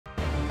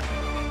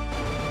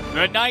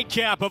The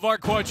nightcap of our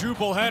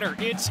quadruple header.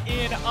 It's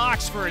in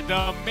Oxford.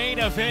 The main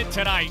event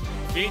tonight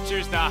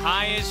features the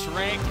highest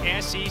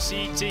ranked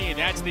SEC team.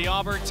 That's the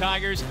Auburn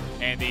Tigers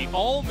and the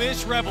Ole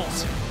Miss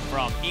Rebels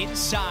from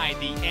inside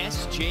the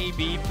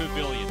SJB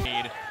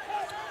Pavilion.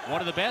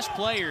 One of the best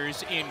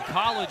players in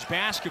college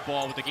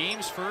basketball with the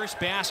game's first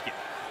basket.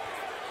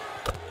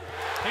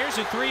 Here's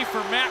a three for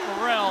Matt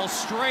Morrell,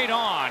 straight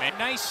on. And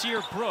nice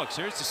Sear Brooks.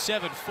 There's the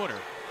 7-footer.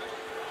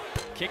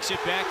 Kicks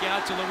it back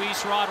out to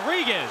Luis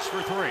Rodriguez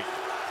for three.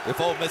 If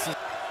Ole Miss is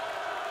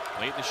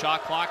late in the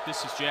shot clock,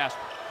 this is Jasper.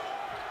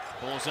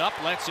 Pulls up,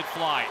 lets it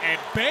fly, and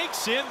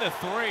banks in the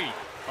three.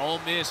 Ole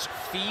Miss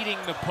feeding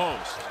the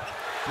post.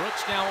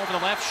 Brooks now over the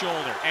left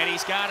shoulder, and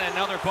he's got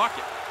another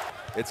bucket.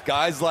 It's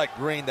guys like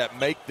Green that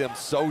make them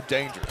so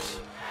dangerous.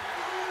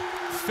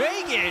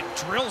 Fagan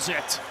drills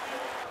it.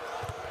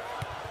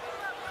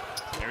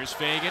 There's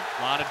Fagan,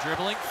 a lot of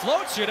dribbling,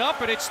 floats it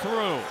up, and it's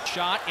through.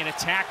 Shot in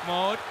attack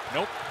mode,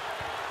 nope.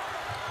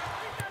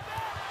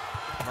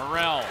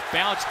 Morrell,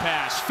 bounce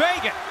pass,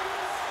 Fagan.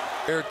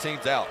 Their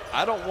team's out.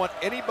 I don't want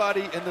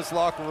anybody in this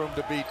locker room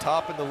to be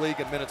top in the league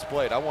in minutes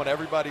played. I want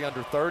everybody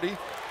under 30.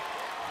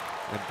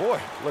 And boy,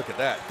 look at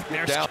that.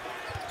 Get down.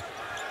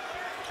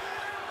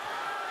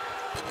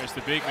 There's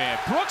the big man.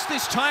 Brooks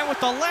this time with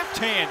the left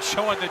hand,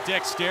 showing the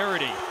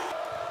dexterity.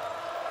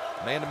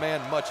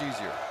 Man-to-man, much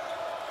easier.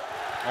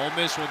 Ole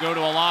Miss will go to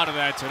a lot of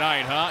that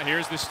tonight, huh?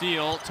 Here's the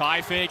steal,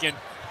 Ty Fagan.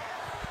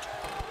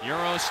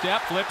 Euro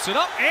step, flips it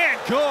up, and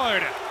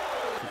good.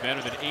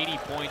 Better than 80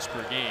 points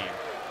per game.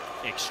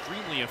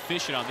 Extremely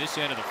efficient on this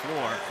end of the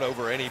floor.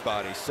 Over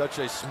anybody. Such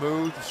a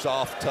smooth,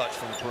 soft touch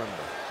from the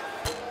perimeter.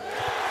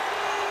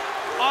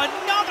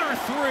 Another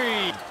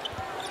three.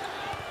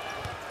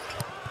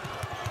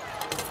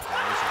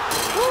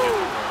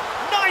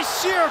 Nice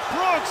Sear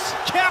Brooks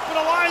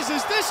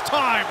capitalizes this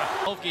time.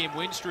 12-game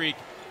win streak.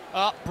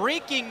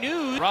 Breaking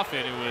news.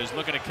 Ruffin, who was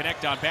looking to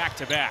connect on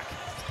back-to-back.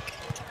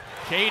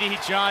 Katie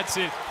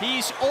Johnson,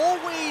 he's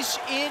always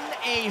in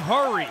a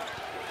hurry.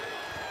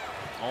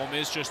 Ole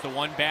Miss just the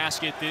one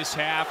basket this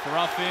half.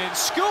 Ruffin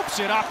scoops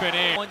it up and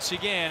in. Once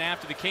again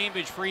after the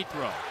Cambridge free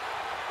throw.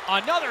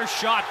 Another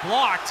shot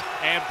blocked,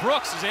 and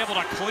Brooks is able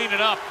to clean it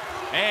up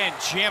and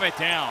jam it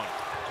down.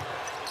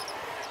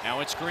 Now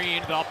it's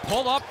Green, the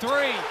pull-up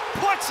three,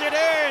 puts it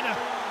in!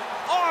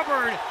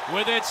 Auburn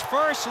with its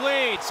first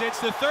lead since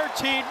the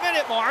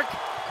 13-minute mark.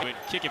 Would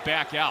kick it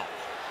back out.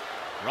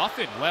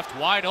 Ruffin left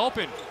wide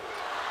open.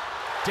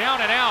 Down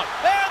and out,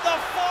 and the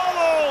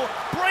follow!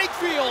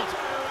 Brakefield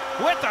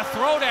with the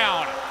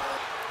throwdown.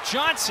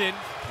 Johnson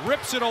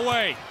rips it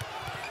away.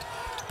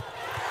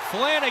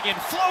 Flanagan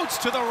floats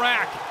to the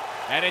rack,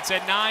 and it's a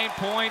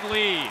 9-point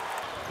lead.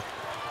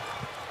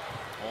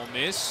 Ole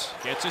Miss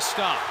gets a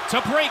stop to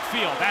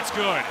Brakefield. That's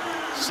good.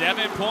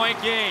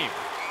 7-point game.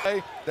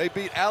 They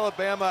beat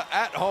Alabama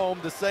at home,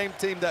 the same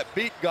team that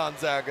beat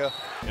Gonzaga.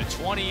 The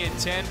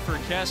 20-10 for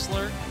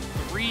Kessler.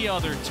 3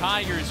 other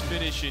Tigers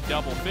finish in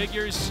double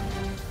figures,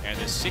 and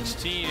the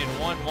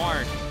 16-1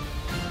 mark.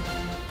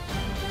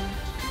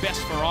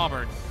 Best for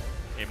Auburn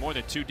in more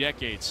than 2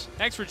 decades.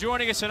 Thanks for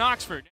joining us in Oxford.